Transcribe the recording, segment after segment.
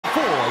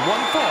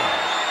one fall,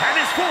 and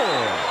is for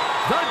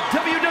the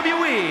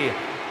WWE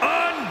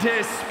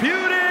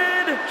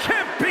Undisputed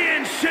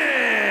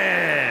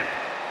Championship.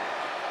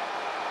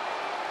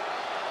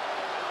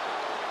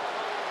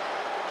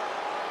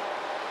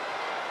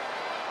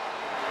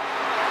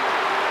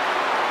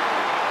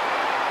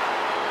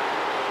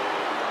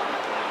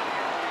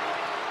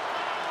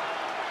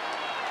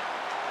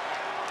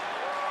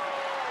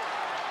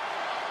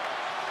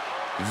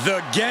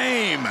 The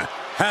game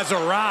has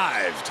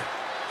arrived.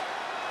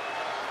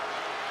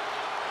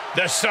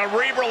 The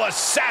Cerebral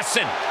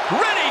Assassin,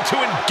 ready to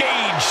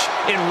engage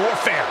in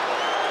warfare.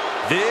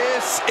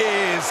 This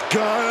is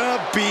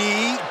gonna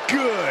be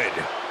good.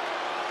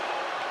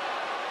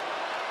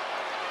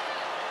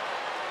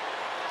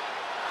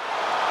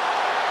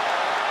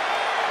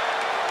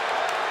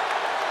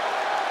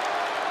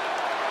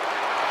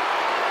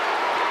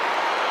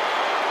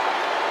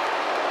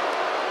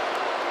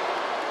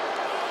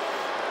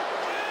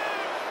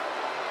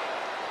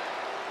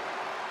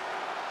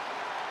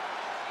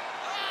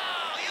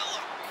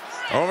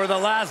 Over the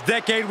last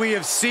decade, we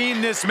have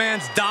seen this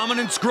man's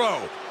dominance grow.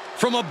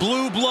 From a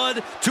blue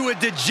blood to a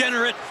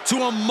degenerate to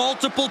a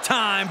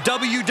multiple-time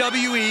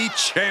WWE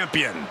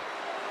champion.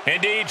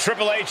 Indeed,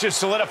 Triple H has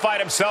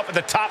solidified himself at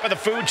the top of the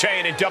food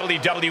chain in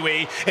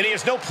WWE, and he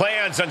has no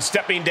plans on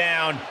stepping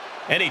down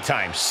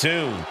anytime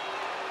soon.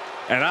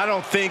 And I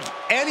don't think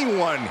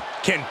anyone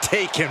can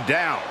take him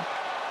down.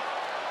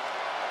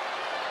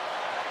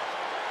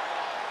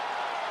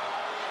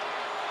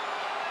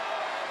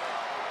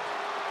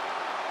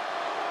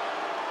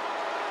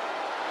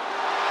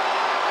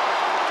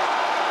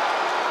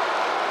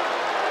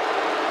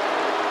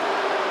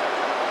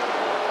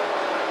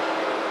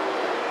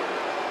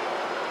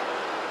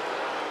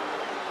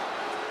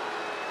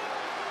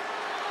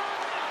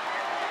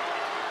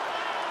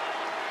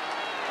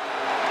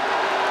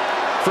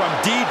 From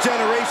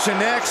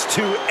Degeneration X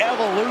to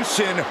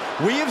Evolution,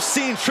 we have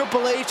seen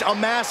Triple H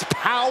amass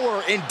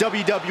power in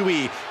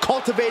WWE,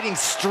 cultivating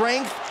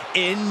strength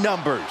in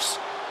numbers.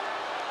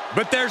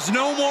 But there's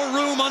no more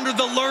room under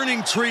the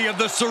learning tree of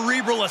the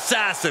Cerebral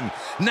Assassin.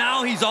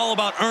 Now he's all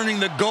about earning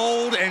the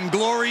gold and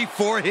glory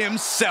for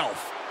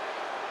himself.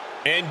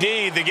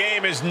 Indeed, the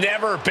game has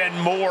never been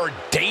more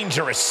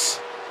dangerous.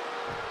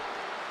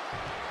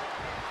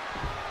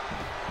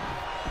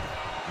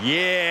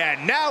 Yeah,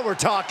 now we're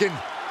talking.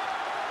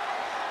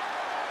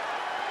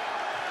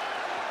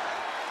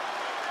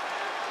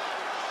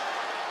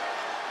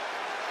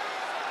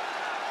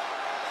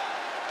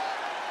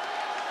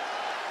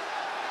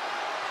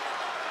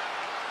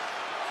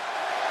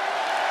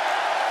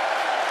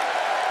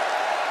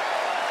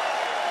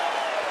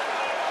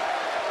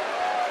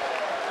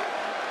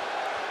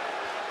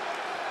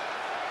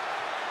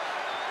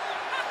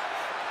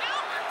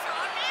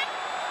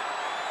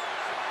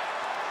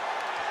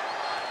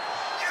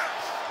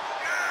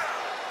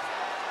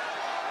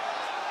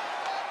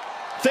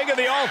 Think of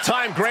the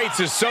all-time greats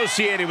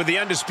associated with the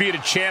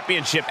Undisputed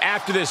Championship.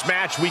 After this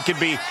match, we could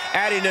be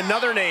adding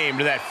another name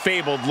to that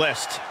fabled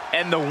list.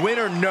 And the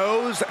winner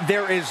knows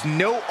there is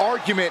no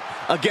argument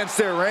against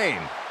their reign.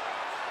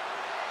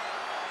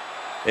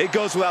 It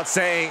goes without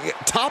saying,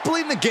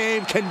 toppling the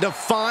game can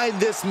define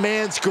this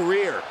man's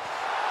career.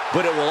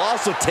 But it will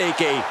also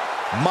take a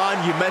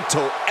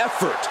monumental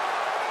effort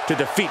to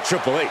defeat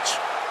Triple H.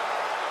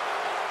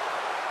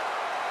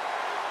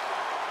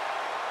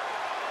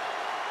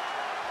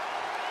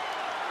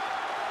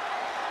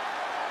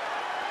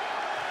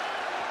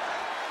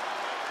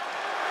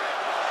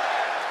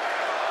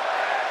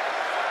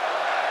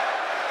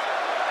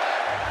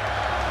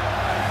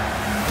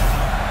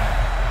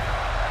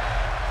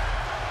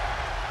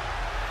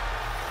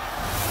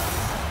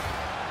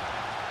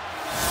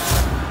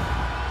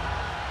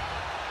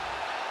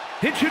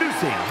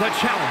 Introducing the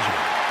challenger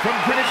from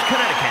Greenwich,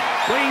 Connecticut,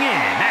 weighing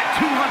in at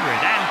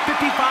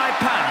 255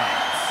 pounds,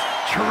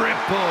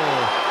 Triple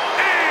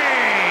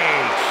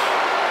H!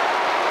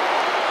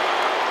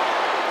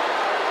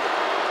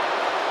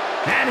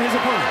 And his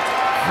opponent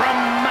from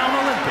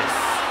Mount Olympus,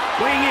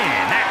 weighing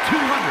in at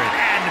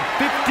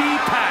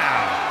 250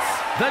 pounds,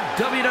 the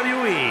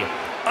WWE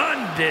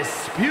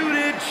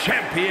Undisputed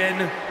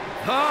Champion,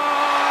 the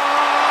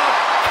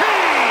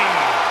King!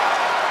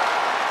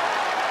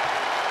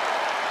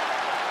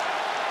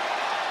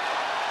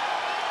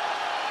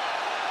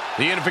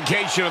 The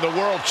unification of the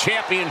World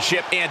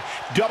Championship and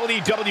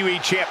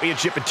WWE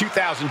Championship in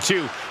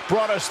 2002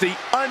 brought us the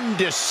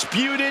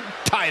Undisputed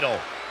title.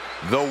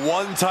 The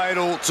one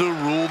title to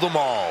rule them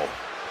all.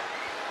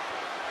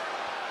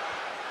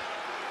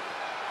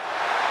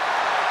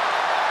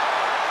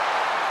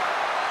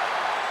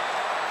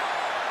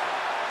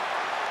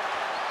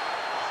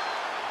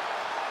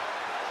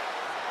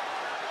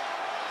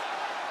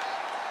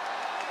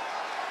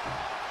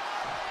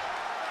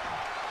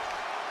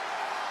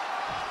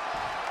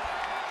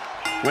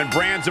 When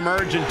brands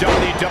emerge in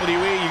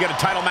WWE, you get a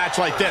title match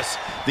like this.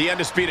 The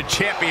Undisputed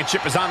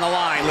Championship is on the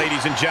line,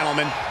 ladies and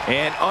gentlemen.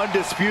 And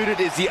undisputed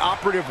is the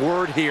operative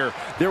word here.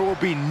 There will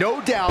be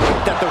no doubt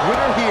that the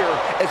winner here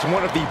is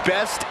one of the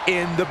best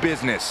in the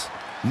business.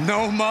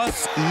 No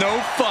muss, no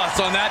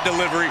fuss on that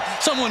delivery.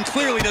 Someone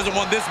clearly doesn't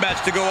want this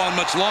match to go on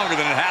much longer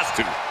than it has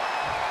to.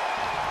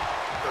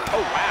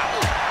 Oh, wow.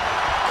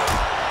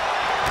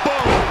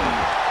 Boom!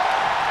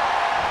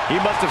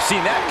 He must have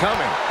seen that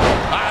coming.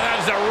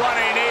 That's a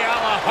running knee a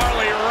la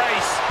Harley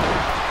Race.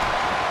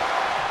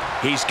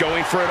 He's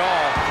going for it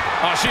all.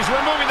 Oh, she's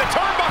removing the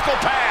turnbuckle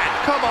pad.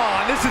 Come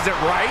on, this isn't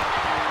right.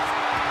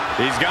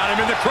 He's got him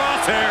in the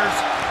crosshairs.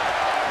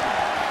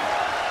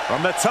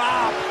 From the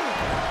top.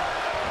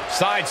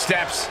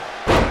 Sidesteps.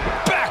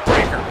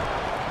 Backbreaker.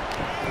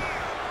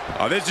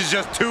 Oh, this is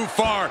just too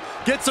far.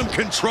 Get some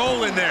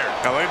control in there.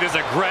 Oh, look at this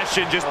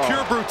aggression, just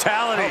pure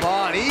brutality. Come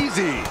on,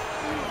 easy.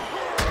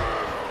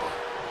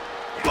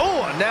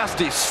 Oh, a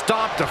nasty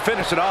stop to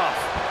finish it off.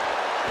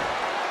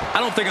 I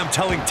don't think I'm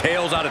telling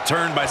tales out of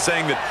turn by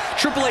saying that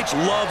Triple H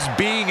loves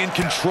being in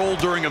control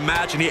during a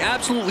match, and he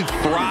absolutely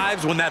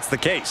thrives when that's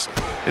the case.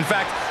 In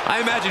fact, I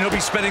imagine he'll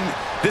be spending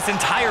this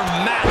entire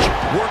match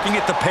working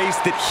at the pace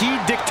that he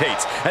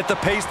dictates, at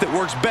the pace that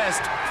works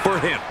best for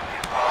him.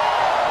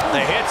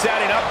 The hit's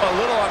adding up a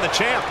little on the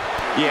champ.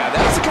 Yeah,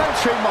 that's the kind of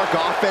trademark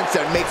offense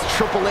that makes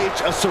Triple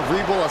H a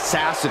cerebral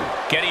assassin.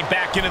 Getting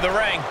back into the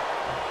ring.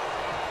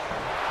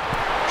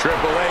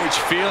 Triple H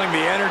feeling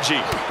the energy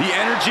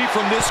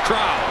from this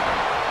crowd.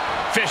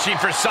 Fishing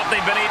for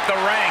something beneath the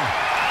ring.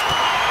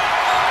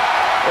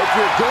 If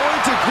you're going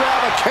to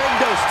grab a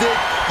kendo stick,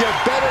 you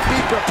better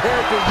be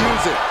prepared to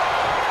use it.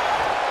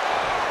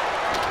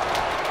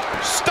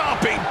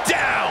 Stomping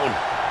down.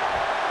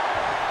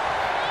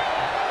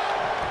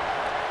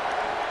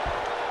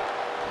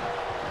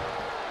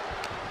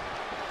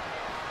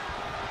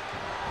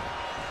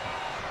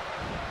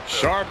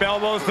 Sharp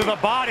elbows to the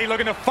body,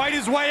 looking to fight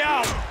his way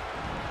out.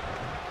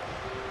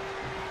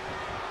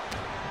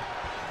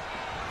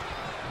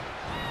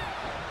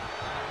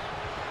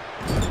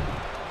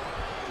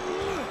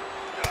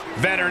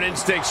 Veteran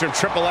instincts from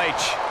Triple H.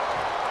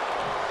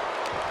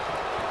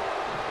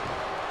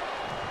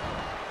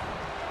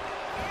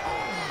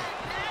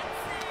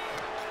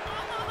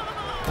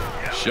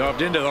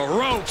 Shoved into the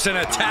ropes and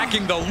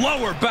attacking the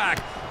lower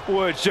back.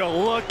 Would you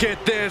look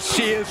at this?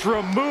 She is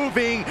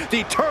removing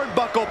the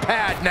turnbuckle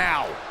pad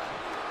now.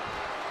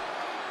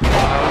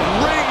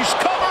 Rings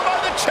cover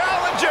by the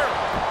challenger.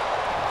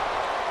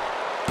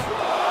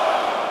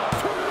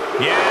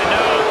 Yeah,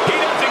 no, he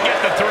doesn't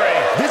get the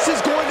three. This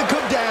is going to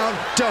come down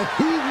to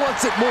who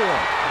wants it more.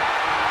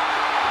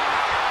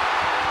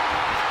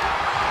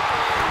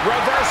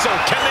 Reversal.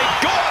 Can they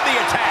go on the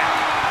attack?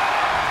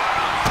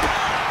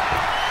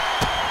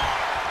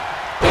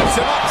 Puts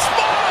him up.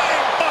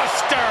 Spine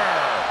buster.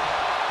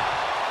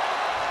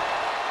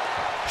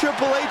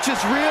 Triple H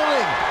is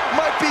reeling.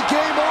 Might be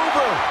game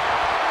over.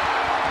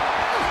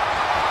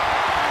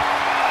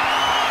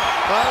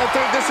 I don't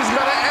think this is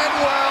going to end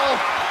well.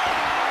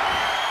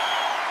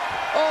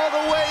 All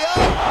the way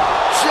up.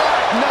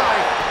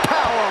 Jackknife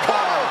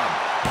powerbomb.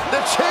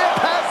 The champ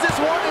has this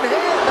one in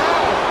hand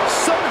now.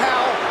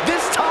 Somehow,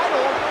 this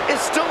title is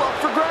still up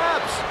for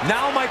grabs.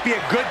 Now might be a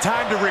good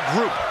time to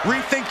regroup.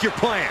 Rethink your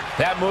plan.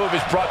 That move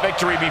has brought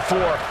victory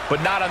before,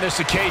 but not on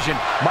this occasion.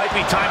 Might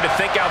be time to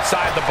think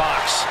outside the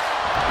box.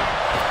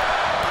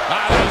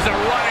 There's a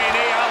running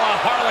knee a la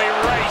Harley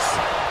Race.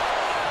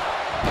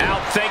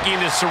 Outthinking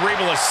the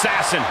cerebral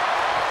assassin.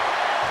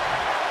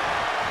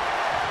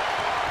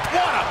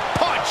 What a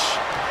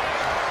punch!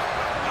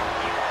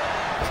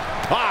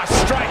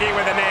 Striking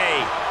with a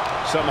knee.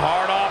 Some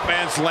hard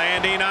offense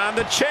landing on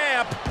the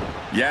champ.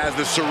 Yeah, as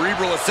the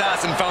cerebral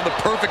assassin found the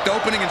perfect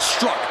opening and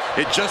struck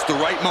at just the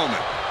right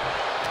moment.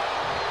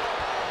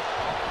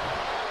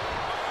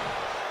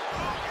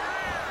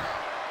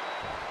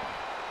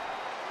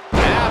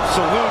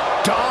 Absolute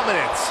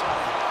dominance.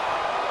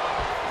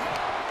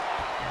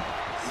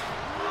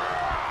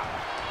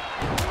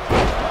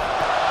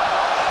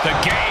 The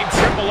game,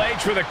 Triple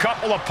H with a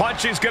couple of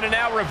punches, going to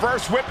now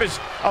reverse whip his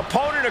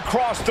opponent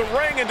across the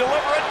ring and deliver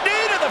a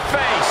knee to the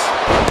face.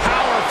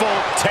 Powerful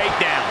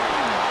takedown.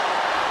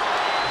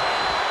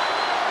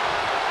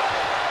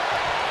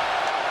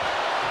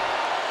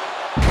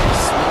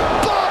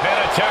 Pin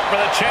attempt for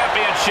the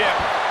championship.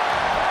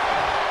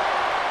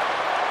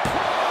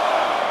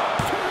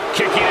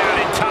 Kicking out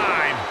in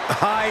time.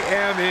 I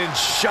am in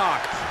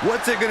shock.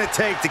 What's it going to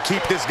take to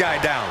keep this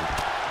guy down?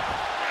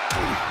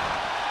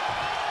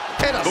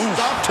 And a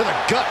stop to the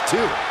gut,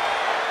 too.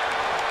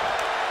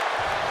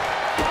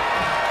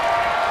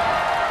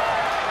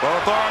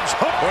 Both arms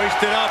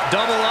hoisted up,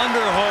 double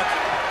underhook.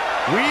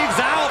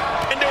 Weaves out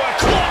into a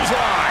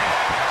clothesline.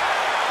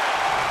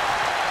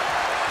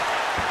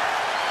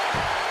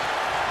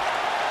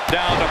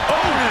 Down to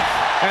opponent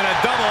and a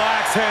double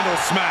axe handle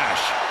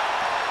smash.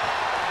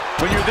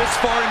 When you're this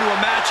far into a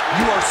match,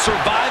 you are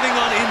surviving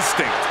on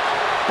instinct.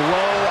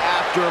 Blow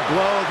after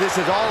blow. This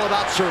is all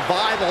about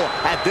survival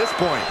at this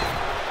point.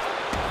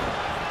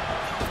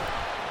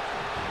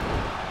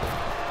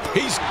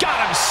 He's got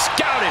him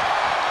scouted.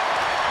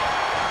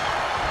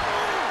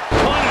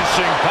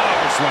 Punishing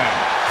power slam.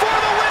 For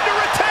the win to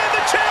retain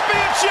the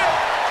championship.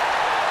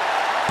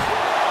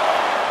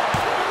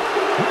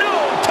 No,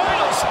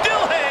 title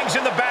still hangs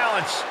in the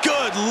balance.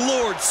 Good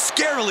Lord,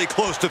 scarily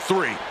close to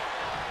 3.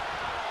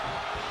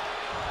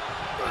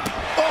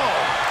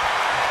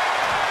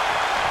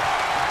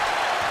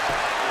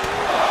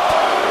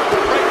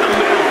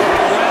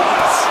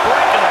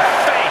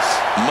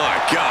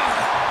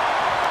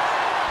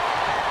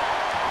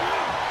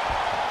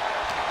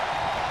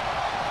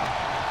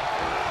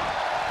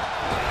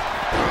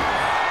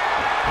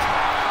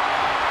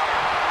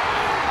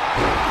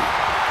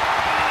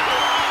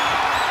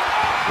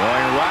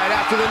 Going right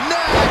after the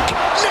neck.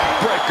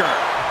 Neck breaker.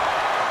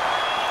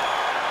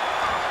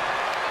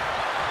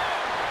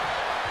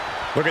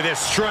 Look at this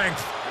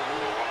strength.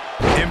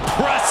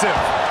 Impressive.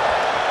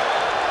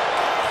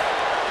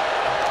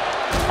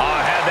 Oh,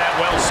 had that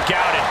well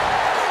scouted.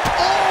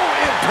 Oh,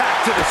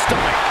 impact to the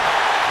stomach.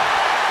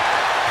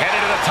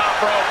 Headed to the top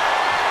rope.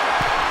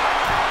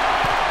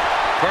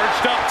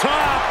 Perched up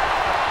top.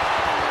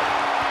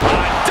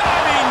 A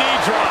diving knee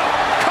drop.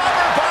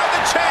 Covered by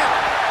the champ.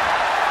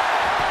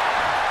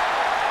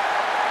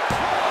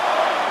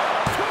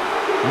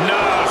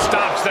 No,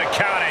 stops the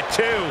count at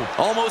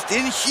 2. Almost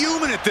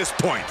inhuman at this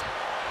point.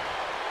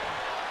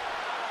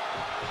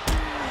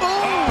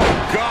 Oh,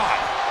 God.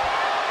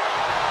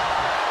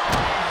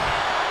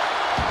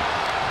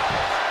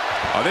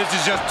 Oh, this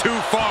is just too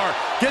far.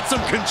 Get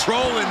some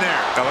control in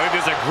there. Oh, look at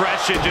this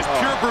aggression, just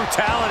pure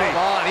brutality.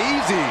 Come on,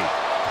 easy.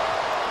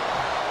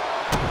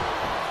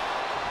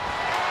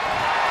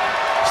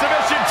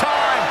 Submission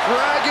time.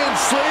 Dragon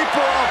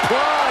sleeper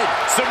applied.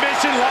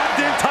 Submission locked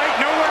in tight,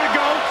 nowhere to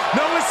go.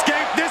 No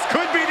escape. This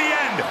could be the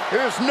end.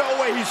 There's no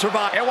way he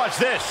survived. And what's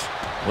this?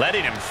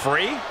 Letting him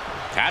free?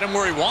 Had him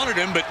where he wanted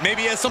him, but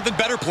maybe he has something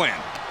better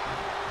planned.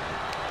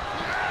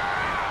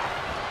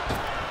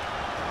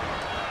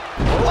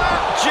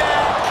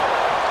 Blackjack.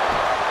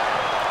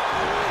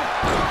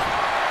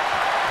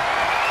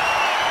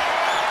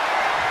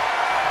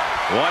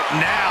 What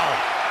now?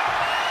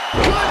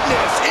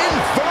 Goodness,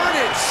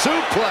 inverted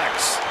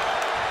suplex.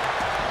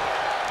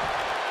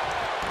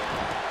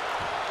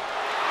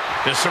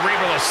 The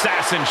cerebral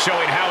assassin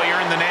showing how he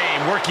earned the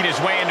name, working his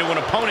way into an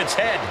opponent's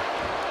head.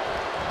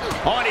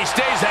 Oh, and he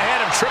stays ahead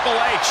of Triple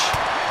H.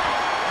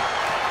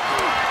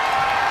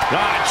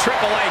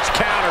 Triple H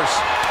counters.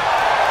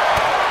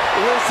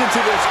 Listen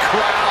to this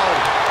crowd.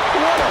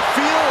 What a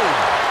feeling.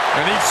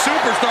 And these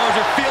superstars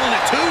are feeling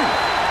it too.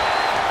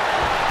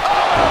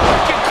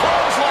 Wicked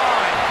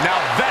clothesline. Now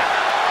that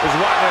is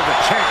why they're the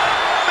champ.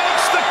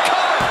 Makes the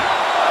cover.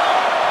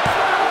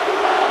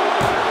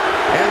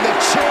 And the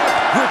champ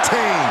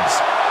retains.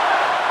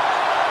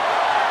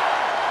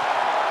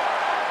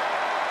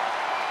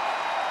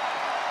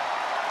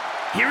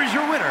 Here is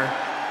your winner,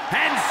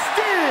 and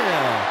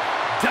still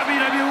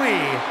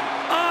WWE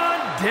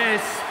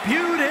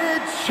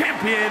Undisputed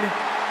Champion,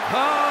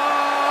 the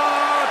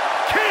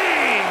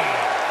King.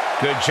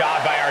 Good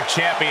job by our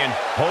champion,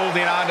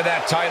 holding on to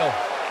that title.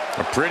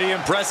 A pretty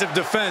impressive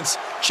defense.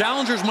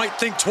 Challengers might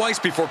think twice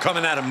before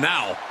coming at him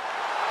now.